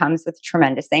and it comes with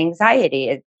tremendous anxiety,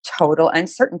 a total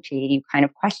uncertainty. You kind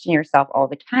of question yourself all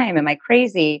the time. Am I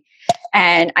crazy?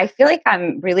 And I feel like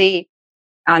I'm really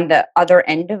on the other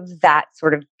end of that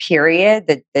sort of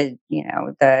period, I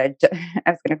was going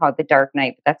to call it the Dark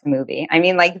Knight, but that's a movie. I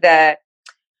mean, like the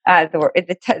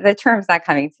term's not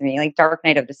coming to me, like Dark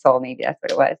Night of the Soul, maybe that's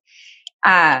what it was.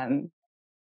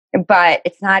 But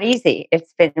it's not easy.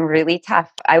 It's been really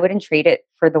tough. I wouldn't trade it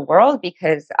for the world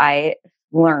because I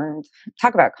learned,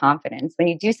 talk about confidence. When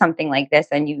you do something like this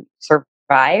and you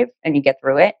survive and you get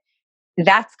through it,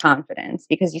 that's confidence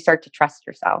because you start to trust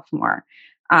yourself more.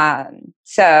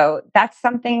 So that's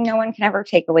something no one can ever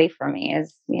take away from me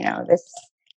is, this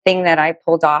thing that I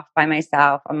pulled off by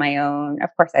myself on my own. Of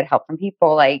course, I had help from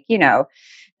people like,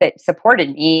 that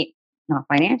supported me, not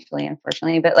financially,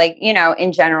 unfortunately, but like,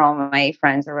 in general, my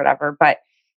friends or whatever. But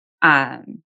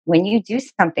when you do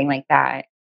something like that,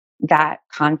 that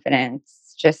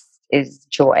confidence just is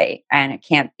joy and it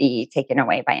can't be taken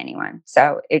away by anyone.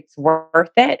 So it's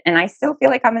worth it. And I still feel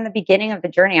like I'm in the beginning of the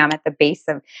journey. I'm at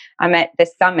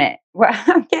the summit. Well,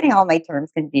 I'm getting all my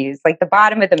terms confused. Like the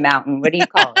bottom of the mountain. What do you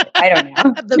call it? I don't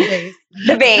know. The base.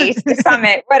 The base, the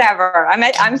summit, whatever.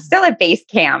 I'm still at base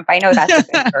camp. I know that's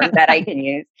a good term that I can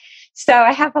use. So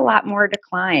I have a lot more to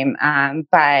climb.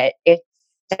 But it's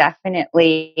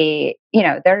definitely,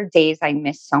 there are days I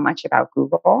miss so much about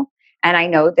Google. And I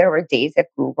know there were days at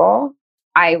Google,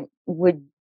 I would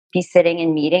be sitting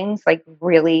in meetings, like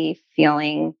really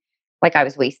feeling like I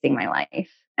was wasting my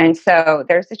life. And so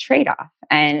there's a trade off.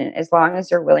 And as long as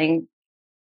you're willing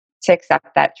to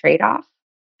accept that trade off,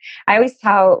 I always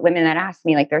tell women that ask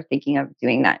me, like they're thinking of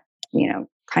doing that,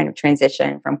 kind of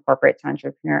transition from corporate to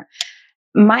entrepreneur.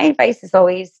 My advice is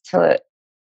always to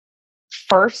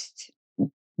first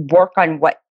work on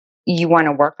what you want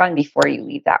to work on before you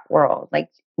leave that world. Like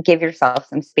give yourself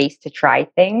some space to try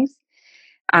things.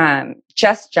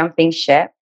 Just jumping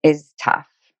ship is tough.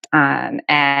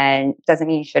 And doesn't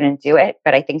mean you shouldn't do it.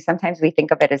 But I think sometimes we think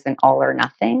of it as an all or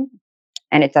nothing,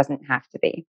 and it doesn't have to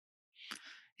be.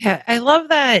 Yeah, I love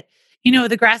that,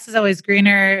 the grass is always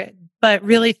greener, but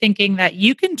really thinking that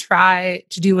you can try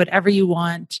to do whatever you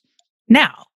want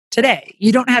now, today.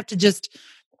 You don't have to just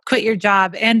quit your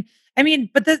job. And I mean,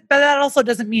 but that also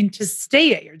doesn't mean to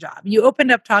stay at your job. You opened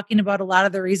up talking about a lot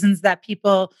of the reasons that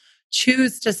people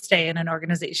choose to stay in an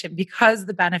organization because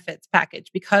the benefits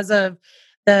package, because of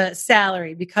the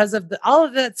salary, because of all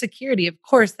of that security. Of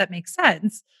course, that makes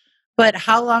sense. But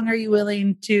how long are you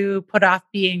willing to put off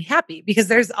being happy?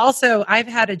 Because I've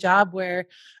had a job where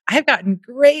I've gotten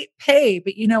great pay,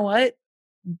 but you know what?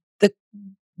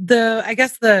 The I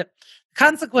guess the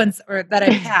consequence or that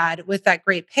I've had with that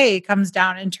great pay comes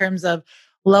down in terms of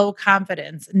low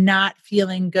confidence, not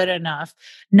feeling good enough,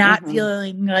 not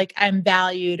feeling like I'm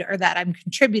valued or that I'm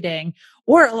contributing,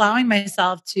 or allowing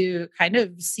myself to kind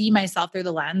of see myself through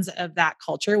the lens of that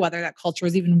culture, whether that culture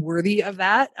is even worthy of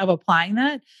applying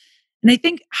that. And I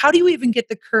think, how do you even get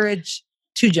the courage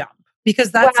to jump?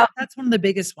 Because that's Well, one of the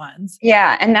biggest ones.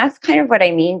 yeah. And that's kind of what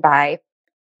I mean by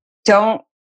don't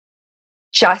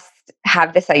just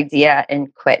have this idea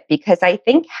and quit, because I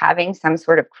think having some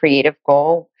sort of creative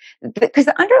goal, because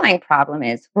the underlying problem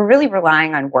is we're really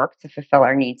relying on work to fulfill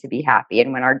our need to be happy.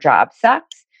 And when our job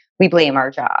sucks, we blame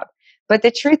our job. But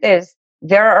the truth is,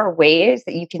 there are ways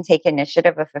that you can take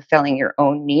initiative of fulfilling your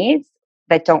own needs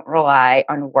that don't rely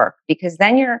on work, because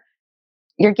then you're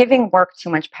giving work too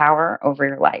much power over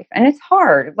your life. And it's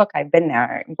hard. Look, I've been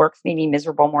there. Work's made me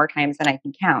miserable more times than I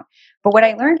can count. But what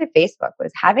I learned at Facebook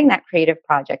was having that creative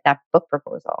project, that book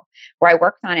proposal, where I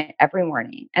worked on it every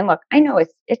morning. And look, I know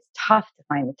it's tough to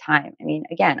find the time. I mean,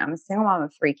 again, I'm a single mom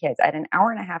of 3 kids. I had an hour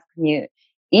and a half commute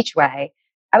each way.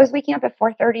 I was waking up at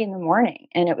 4:30 in the morning,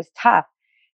 and it was tough.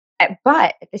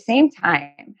 But at the same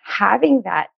time, having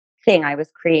that thing I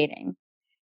was creating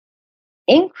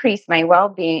increase my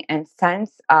well-being and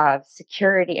sense of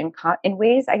security in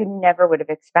ways I never would have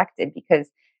expected, because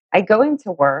I go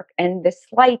into work and the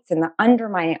slights and the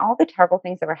undermining, all the terrible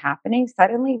things that were happening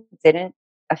suddenly didn't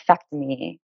affect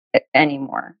me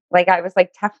anymore. Like I was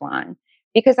like Teflon,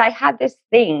 because I had this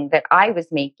thing that I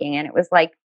was making, and it was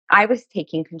like I was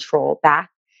taking control back.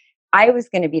 I was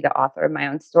going to be the author of my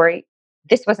own story.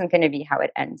 This wasn't going to be how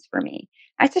it ends for me.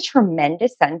 That's a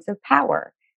tremendous sense of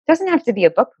power. It doesn't have to be a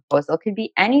book proposal. It could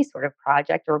be any sort of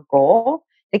project or goal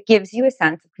that gives you a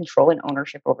sense of control and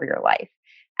ownership over your life.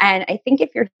 And I think if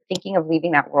you're thinking of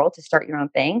leaving that world to start your own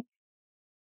thing,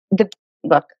 the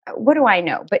look, what do I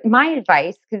know? But my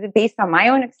advice, because it's based on my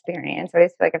own experience, I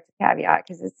always feel like it's a caveat,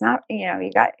 because it's not,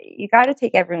 you got to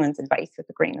take everyone's advice with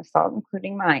a grain of salt,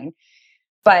 including mine.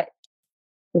 But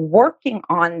working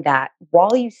on that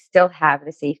while you still have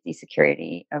the safety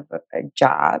security of a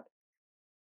job,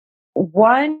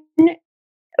 one,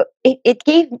 it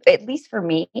gave, at least for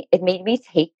me, it made me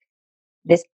take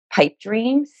this pipe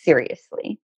dream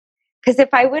seriously. Because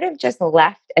if I would have just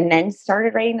left and then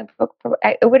started writing the book,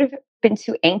 it would have been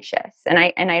too anxious, and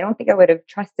I don't think I would have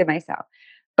trusted myself.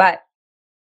 But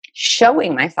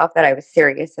showing myself that I was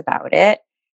serious about it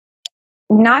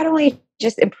not only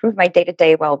just improved my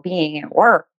day-to-day well-being at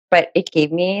work, but it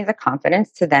gave me the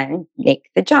confidence to then make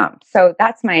the jump. So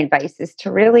that's my advice, is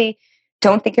to really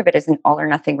don't think of it as an all or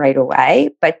nothing right away,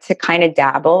 but to kind of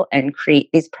dabble and create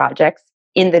these projects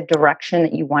in the direction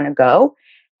that you want to go.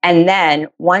 And then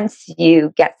once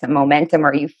you get some momentum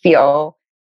or you feel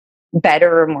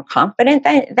better or more confident,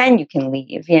 then you can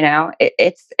leave.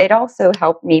 It also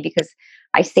helped me because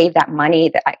I saved that money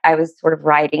that I was sort of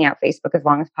riding out Facebook as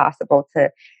long as possible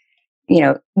to,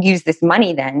 use this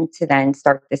money then to then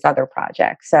start this other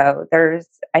project. So there's,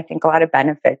 I think, a lot of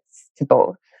benefits to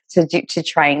both, to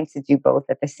trying to do both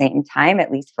at the same time,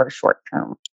 at least for a short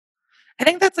term. I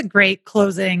think that's a great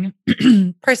closing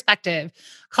perspective,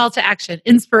 call to action,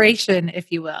 inspiration,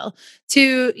 if you will,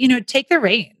 to, take the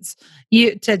reins,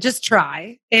 to just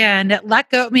try and let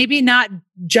go, maybe not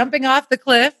jumping off the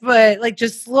cliff, but like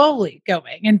just slowly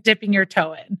going and dipping your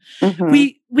toe in. Mm-hmm.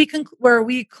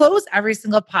 We close every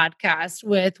single podcast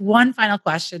with one final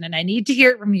question, and I need to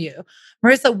hear it from you.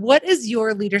 Marissa, what is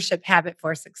your leadership habit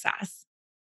for success?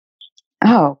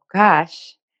 Oh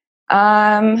gosh.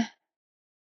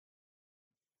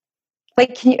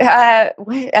 Can you,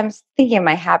 I'm thinking of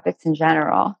my habits in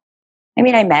general. I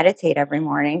mean, I meditate every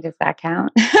morning. Does that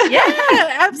count?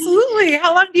 Yeah, absolutely.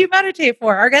 How long do you meditate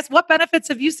for? Or I guess what benefits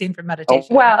have you seen from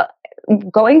meditation? Well,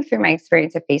 going through my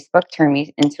experience at Facebook turned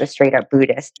me into a straight up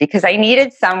Buddhist because I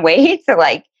needed some way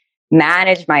to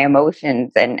manage my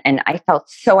emotions. And I felt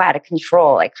so out of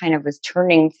control. I kind of was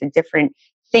turning to different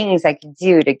things I could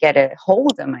do to get a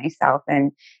hold of myself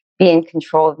and be in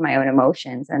control of my own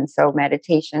emotions. And so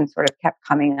meditation sort of kept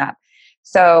coming up.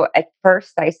 So at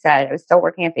first I said, I was still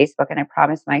working at Facebook and I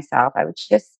promised myself I would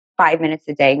just 5 minutes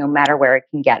a day, no matter where I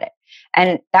can get it.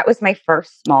 And that was my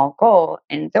first small goal.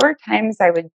 And there were times I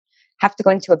would have to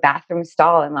go into a bathroom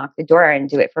stall and lock the door and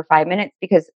do it for 5 minutes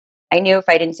because I knew if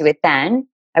I didn't do it then,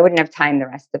 I wouldn't have time the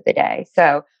rest of the day.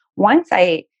 So once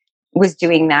I was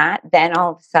doing that, then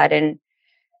all of a sudden,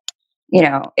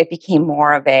 it became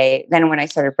more of then when I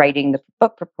started writing the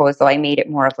book proposal, I made it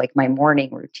more of my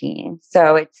morning routine.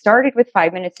 So it started with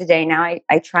 5 minutes a day. Now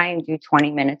I try and do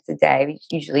 20 minutes a day, which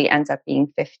usually ends up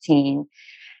being 15.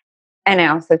 And I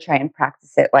also try and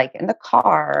practice it in the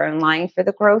car and lying for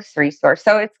the grocery store.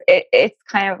 So it's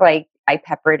kind of I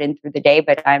pepper it in through the day,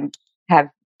 but I have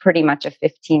pretty much a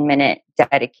 15-minute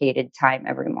dedicated time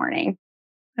every morning.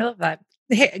 I love that.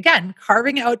 Hey, again,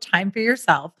 carving out time for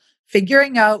yourself,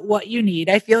 figuring out what you need.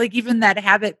 I feel like even that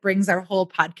habit brings our whole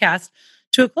podcast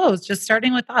to a close. Just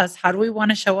starting with us. How do we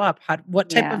want to show up? What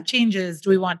type of changes do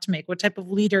we want to make? What type of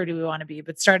leader do we want to be?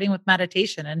 But starting with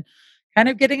meditation and kind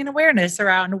of getting an awareness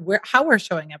around how we're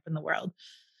showing up in the world.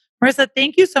 Marissa,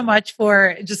 thank you so much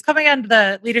for just coming on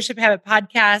the Leadership Habit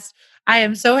podcast. I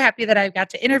am so happy that I got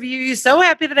to interview you. So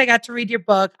happy that I got to read your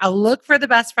book. I'll look for the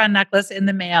best friend necklace in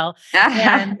the mail.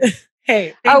 And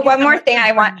hey, one more thing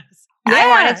I wanted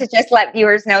to just let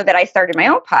viewers know that I started my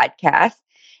own podcast.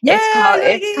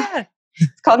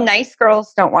 It's called Nice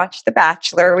Girls Don't Watch The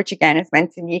Bachelor, which again is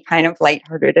meant to be kind of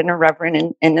lighthearted and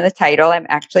irreverent in the title. I'm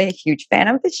actually a huge fan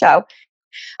of the show.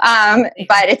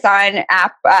 But it's on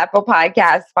Apple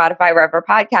Podcasts, Spotify, wherever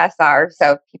podcasts are.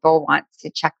 So if people want to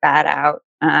check that out,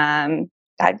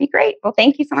 that'd be great. Well,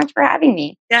 thank you so much for having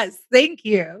me. Yes, thank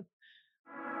you.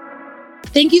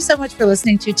 Thank you so much for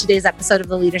listening to today's episode of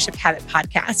the Leadership Habit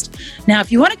podcast. Now,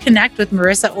 if you want to connect with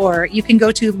Marissa Orr, you can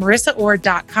go to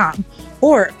marissaorr.com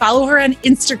or follow her on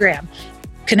Instagram.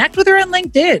 Connect with her on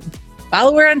LinkedIn.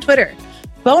 Follow her on Twitter.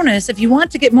 Bonus, if you want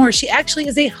to get more, she actually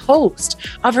is a host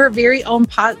of her very own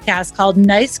podcast called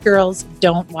Nice Girls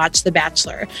Don't Watch The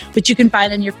Bachelor, which you can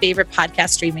find on your favorite podcast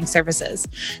streaming services.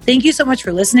 Thank you so much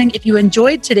for listening. If you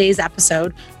enjoyed today's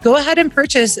episode, go ahead and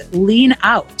purchase Lean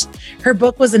Out. Her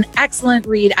book was an excellent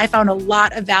read. I found a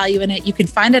lot of value in it. You can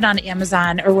find it on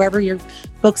Amazon or wherever your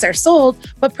books are sold,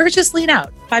 but purchase Lean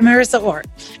Out by Marissa Orr.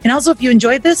 And also, if you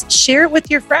enjoyed this, share it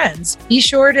with your friends. Be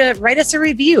sure to write us a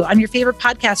review on your favorite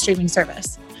podcast streaming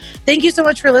service. Thank you so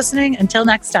much for listening. Until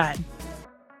next time.